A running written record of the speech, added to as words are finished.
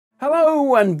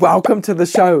Hello and welcome to the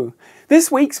show.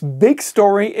 This week's big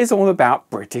story is all about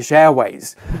British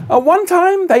Airways. At one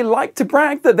time, they liked to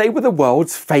brag that they were the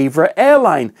world's favourite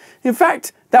airline. In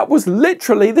fact, that was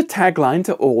literally the tagline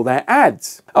to all their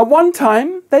ads. At one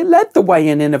time, they led the way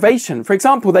in innovation. For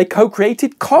example, they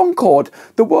co-created Concorde,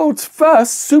 the world's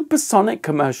first supersonic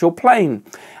commercial plane.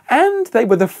 And they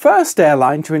were the first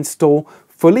airline to install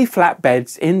fully flat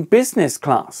beds in business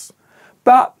class.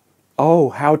 But oh,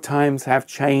 how times have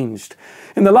changed.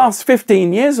 In the last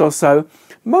 15 years or so,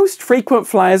 most frequent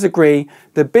flyers agree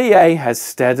that BA has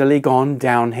steadily gone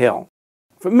downhill.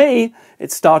 For me,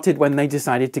 it started when they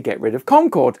decided to get rid of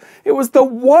Concorde. It was the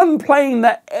one plane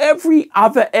that every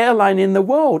other airline in the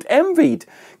world envied,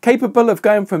 capable of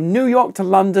going from New York to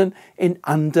London in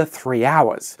under 3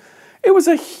 hours. It was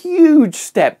a huge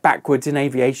step backwards in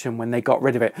aviation when they got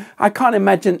rid of it. I can't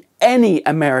imagine any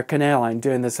American airline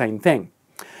doing the same thing.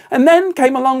 And then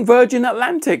came along Virgin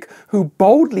Atlantic, who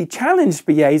boldly challenged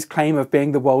BA's claim of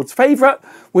being the world's favourite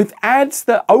with ads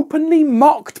that openly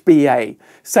mocked BA,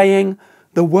 saying,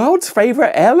 "The world's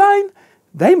favourite airline?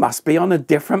 They must be on a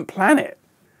different planet."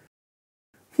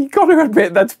 You gotta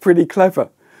admit that's pretty clever.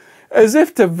 As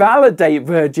if to validate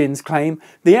Virgin's claim,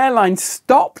 the airline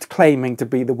stopped claiming to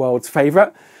be the world's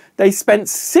favourite. They spent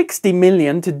 $60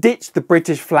 million to ditch the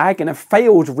British flag in a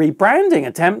failed rebranding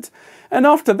attempt, and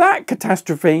after that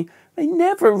catastrophe, they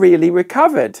never really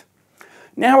recovered.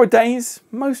 Nowadays,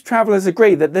 most travellers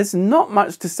agree that there's not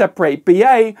much to separate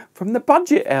BA from the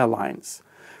budget airlines.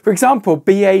 For example,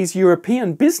 BA's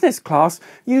European business class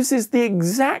uses the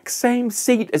exact same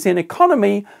seat as in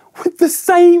economy with the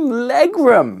same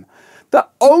legroom. The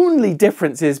only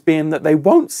difference is being that they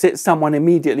won't sit someone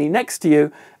immediately next to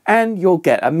you and you'll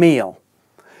get a meal.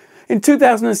 In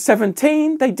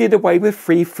 2017, they did away with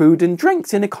free food and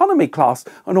drinks in economy class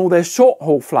on all their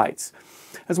short-haul flights.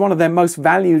 As one of their most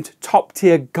valued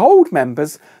top-tier gold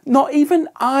members, not even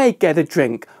I get a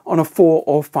drink on a 4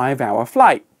 or 5 hour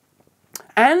flight.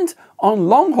 And on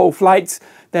long-haul flights,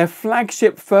 their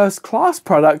flagship first-class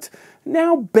product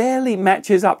now barely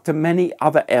matches up to many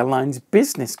other airlines'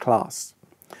 business class.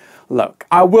 Look,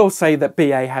 I will say that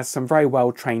BA has some very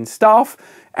well-trained staff,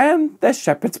 and their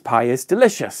shepherd's pie is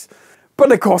delicious.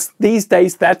 But of course, these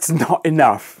days that's not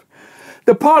enough.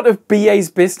 The part of BA's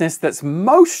business that's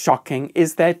most shocking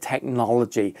is their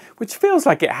technology, which feels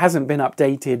like it hasn't been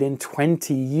updated in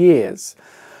 20 years.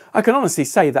 I can honestly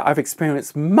say that I've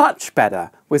experienced much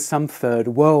better with some third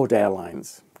world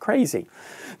airlines. Crazy.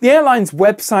 The airline's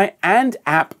website and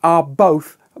app are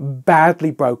both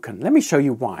badly broken. Let me show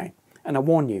you why. And I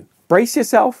warn you, brace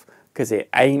yourself, because it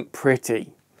ain't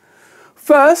pretty.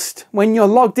 First, when you're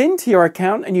logged into your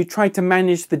account and you try to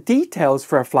manage the details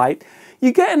for a flight,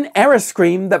 you get an error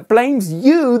screen that blames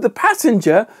you, the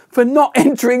passenger, for not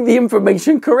entering the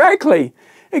information correctly.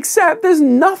 Except there's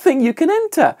nothing you can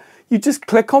enter. You just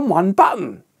click on one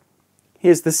button.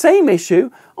 Here's the same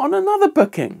issue on another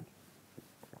booking.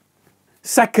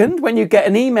 Second, when you get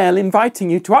an email inviting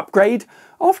you to upgrade,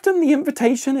 often the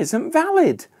invitation isn't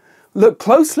valid. Look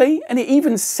closely and it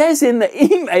even says in the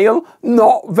email,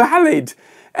 "not valid."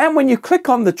 And when you click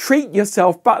on the treat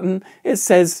yourself button, it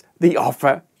says the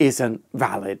offer isn't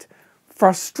valid.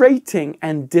 Frustrating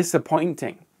and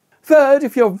disappointing. Third,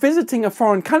 if you're visiting a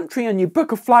foreign country and you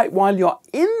book a flight while you're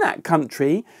in that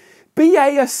country,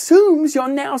 BA assumes you're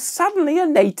now suddenly a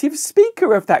native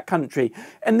speaker of that country,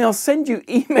 and they'll send you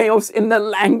emails in the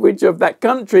language of that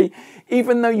country,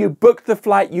 even though you booked the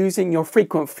flight using your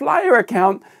frequent flyer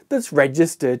account that's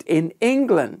registered in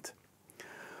England.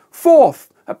 Fourth,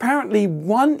 apparently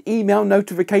one email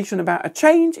notification about a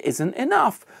change isn't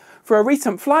enough. For a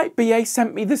recent flight, BA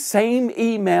sent me the same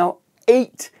email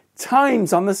 8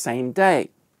 times on the same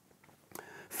day.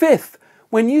 Fifth,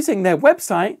 when using their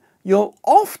website, you'll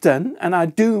often, and I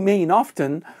do mean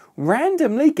often,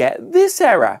 randomly get this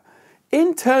error: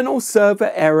 internal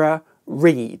server error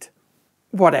read.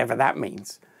 Whatever that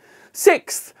means.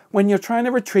 Sixth, when you're trying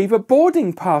to retrieve a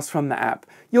boarding pass from the app,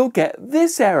 you'll get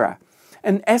this error: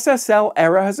 an SSL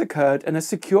error has occurred and a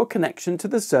secure connection to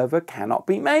the server cannot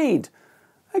be made.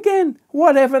 Again,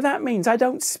 whatever that means, I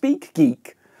don't speak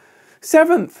geek.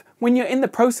 Seventh, when you're in the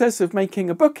process of making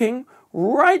a booking,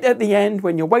 right at the end,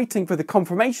 when you're waiting for the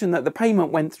confirmation that the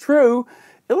payment went through,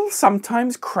 it'll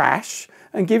sometimes crash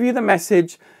and give you the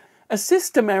message, "A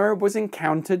system error was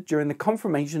encountered during the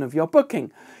confirmation of your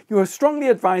booking. You are strongly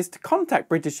advised to contact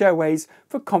British Airways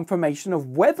for confirmation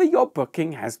of whether your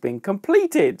booking has been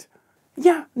completed."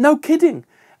 Yeah, no kidding.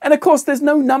 And of course, there's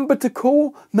no number to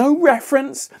call, no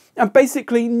reference, and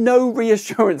basically no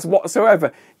reassurance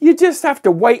whatsoever. You just have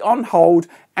to wait on hold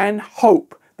and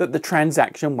hope that the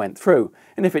transaction went through.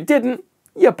 And if it didn't,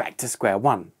 you're back to square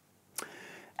one.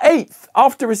 8th,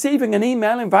 after receiving an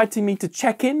email inviting me to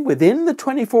check in within the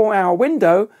 24-hour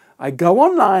window, I go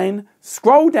online,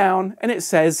 scroll down, and it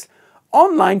says,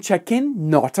 online check-in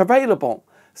not available,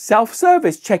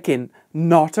 self-service check-in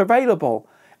not available,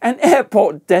 and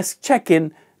airport desk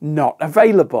check-in not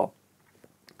available.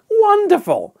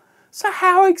 Wonderful! So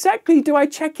how exactly do I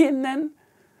check in then?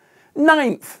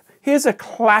 9th, here's a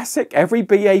classic every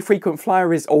BA frequent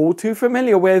flyer is all too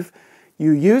familiar with.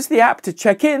 You use the app to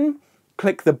check in,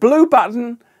 click the blue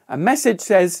button, a message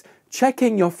says,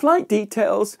 checking your flight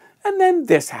details, and then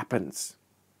this happens.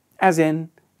 As in,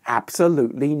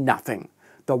 absolutely nothing.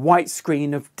 The white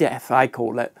screen of death, I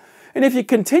call it. And if you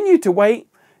continue to wait,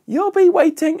 you'll be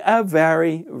waiting a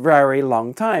very, very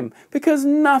long time because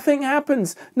nothing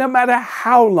happens no matter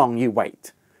how long you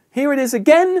wait. Here it is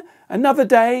again, another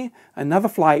day, another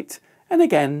flight, and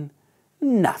again,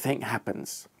 nothing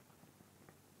happens.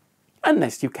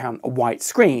 Unless you count a white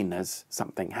screen as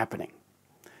something happening.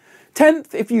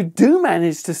 10th, if you do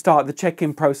manage to start the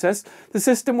check-in process, the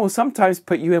system will sometimes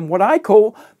put you in what I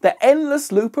call the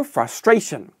endless loop of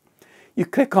frustration. You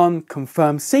click on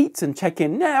confirm seats and check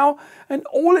in now, and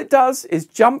all it does is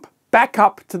jump back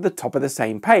up to the top of the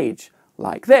same page,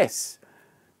 like this.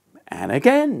 And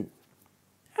again,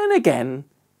 and again,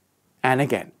 and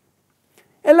again.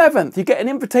 11th, you get an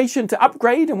invitation to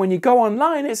upgrade, and when you go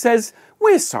online it says,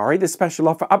 we're sorry, the special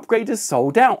offer upgrade is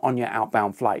sold out on your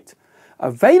outbound flight.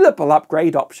 Available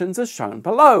upgrade options are shown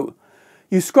below.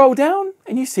 You scroll down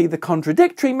and you see the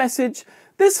contradictory message,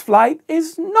 this flight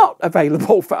is not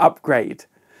available for upgrade.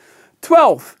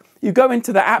 12th, you go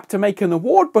into the app to make an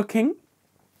award booking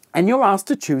and you're asked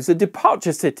to choose a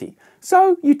departure city.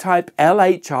 So you type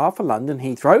LHR for London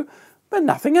Heathrow, but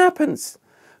nothing happens.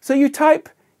 So you type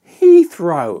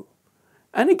Heathrow,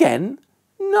 and again,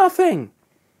 nothing.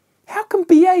 How can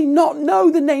BA not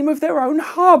know the name of their own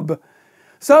hub?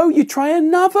 So you try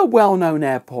another well-known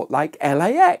airport like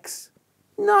LAX.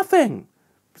 Nothing.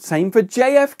 Same for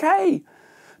JFK.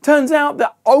 Turns out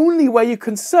the only way you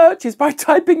can search is by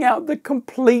typing out the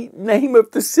complete name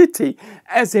of the city,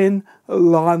 as in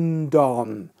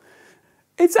London.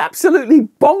 It's absolutely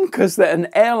bonkers that an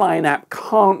airline app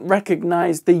can't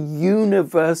recognize the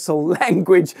universal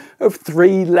language of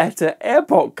 3-letter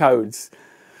airport codes.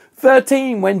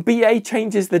 13, when BA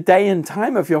changes the day and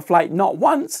time of your flight not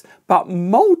once, but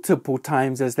multiple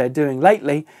times as they're doing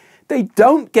lately, they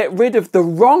don't get rid of the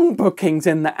wrong bookings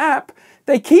in the app,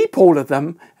 they keep all of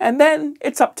them, and then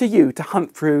it's up to you to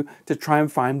hunt through to try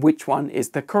and find which one is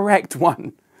the correct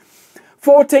one.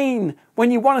 14,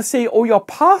 when you want to see all your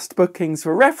past bookings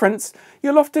for reference,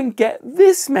 you'll often get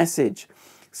this message.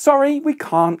 Sorry, we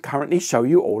can't currently show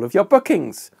you all of your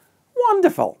bookings.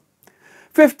 Wonderful.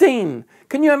 15,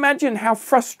 can you imagine how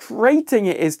frustrating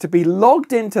it is to be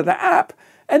logged into the app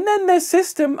and then their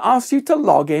system asks you to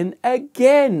log in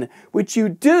again, which you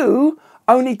do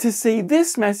only to see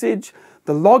this message,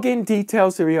 the login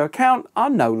details of your account are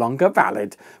no longer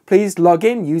valid. Please log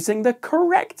in using the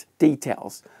correct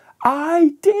details.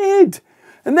 I did.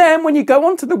 And then when you go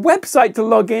onto the website to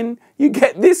log in, you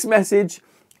get this message,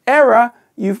 error,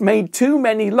 you've made too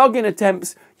many login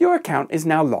attempts, your account is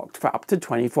now locked for up to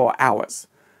 24 hours.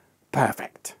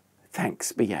 Perfect.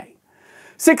 Thanks, BA.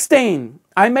 16,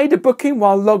 I made a booking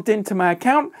while logged into my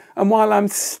account, and while I'm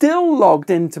still logged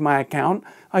into my account,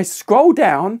 I scroll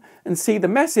down and see the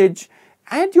message,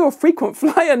 add your frequent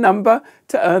flyer number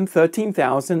to earn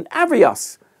 13,000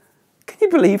 Avios. Can you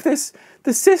believe this?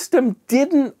 The system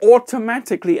didn't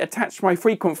automatically attach my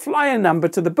frequent flyer number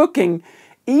to the booking,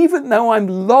 even though I'm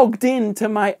logged into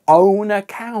my own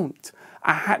account.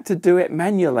 I had to do it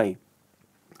manually.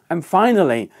 And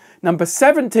finally, number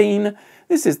 17,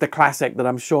 this is the classic that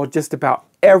I'm sure just about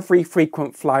every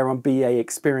frequent flyer on BA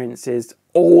experiences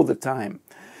all the time.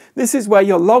 This is where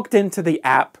you're logged into the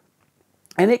app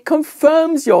and it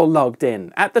confirms you're logged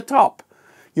in at the top.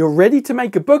 You're ready to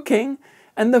make a booking,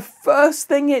 and the first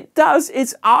thing it does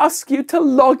is ask you to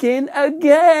log in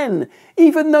again,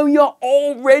 even though you're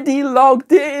already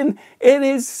logged in. It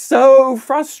is so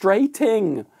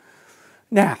frustrating.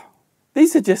 Now,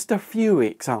 these are just a few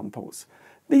examples.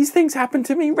 These things happen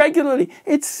to me regularly.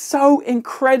 It's so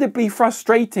incredibly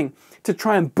frustrating to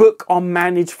try and book or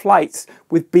manage flights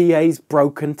with BA's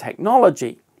broken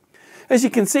technology. As you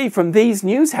can see from these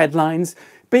news headlines,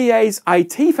 BA's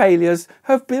IT failures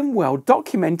have been well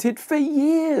documented for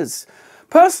years.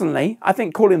 Personally, I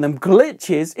think calling them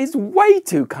glitches is way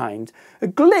too kind. A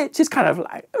glitch is kind of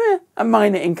like a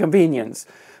minor inconvenience.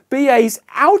 BA's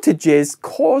outages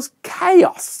cause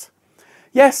chaos.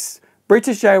 Yes,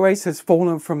 British Airways has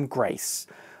fallen from grace.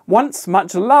 Once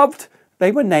much loved,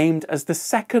 they were named as the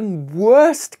second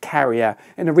worst carrier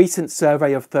in a recent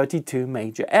survey of 32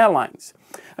 major airlines.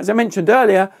 As I mentioned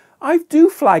earlier, I do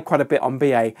fly quite a bit on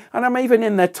BA, and I'm even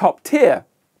in their top tier.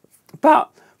 But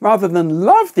rather than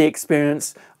love the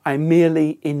experience, I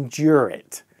merely endure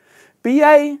it.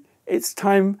 BA, it's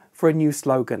time for a new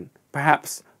slogan,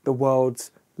 perhaps the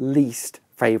world's least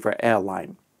favourite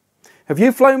airline. Have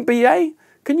you flown BA?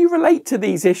 Can you relate to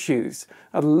these issues?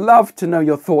 I'd love to know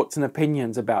your thoughts and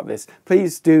opinions about this.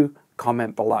 Please do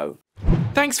comment below.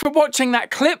 Thanks for watching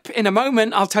that clip. In a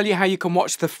moment, I'll tell you how you can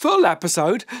watch the full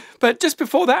episode. But just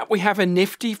before that, we have a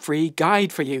nifty free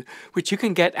guide for you, which you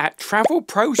can get at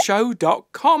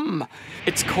travelproshow.com.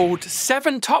 It's called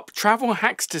 7 Top Travel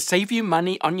Hacks to Save You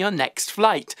Money on Your Next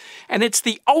Flight. And it's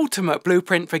the ultimate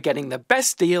blueprint for getting the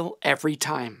best deal every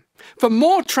time. For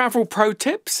more travel pro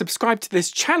tips, subscribe to this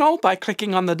channel by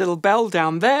clicking on the little bell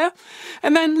down there,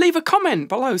 and then leave a comment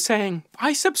below saying,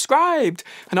 "I subscribed,"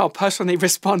 and I'll personally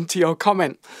respond to your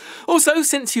comment. Also,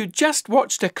 since you just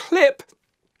watched a clip,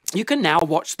 you can now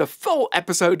watch the full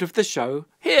episode of the show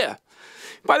here.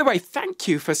 By the way, thank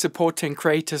you for supporting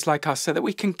creators like us so that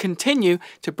we can continue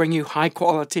to bring you high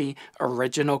quality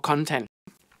original content.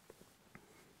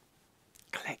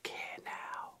 Click here.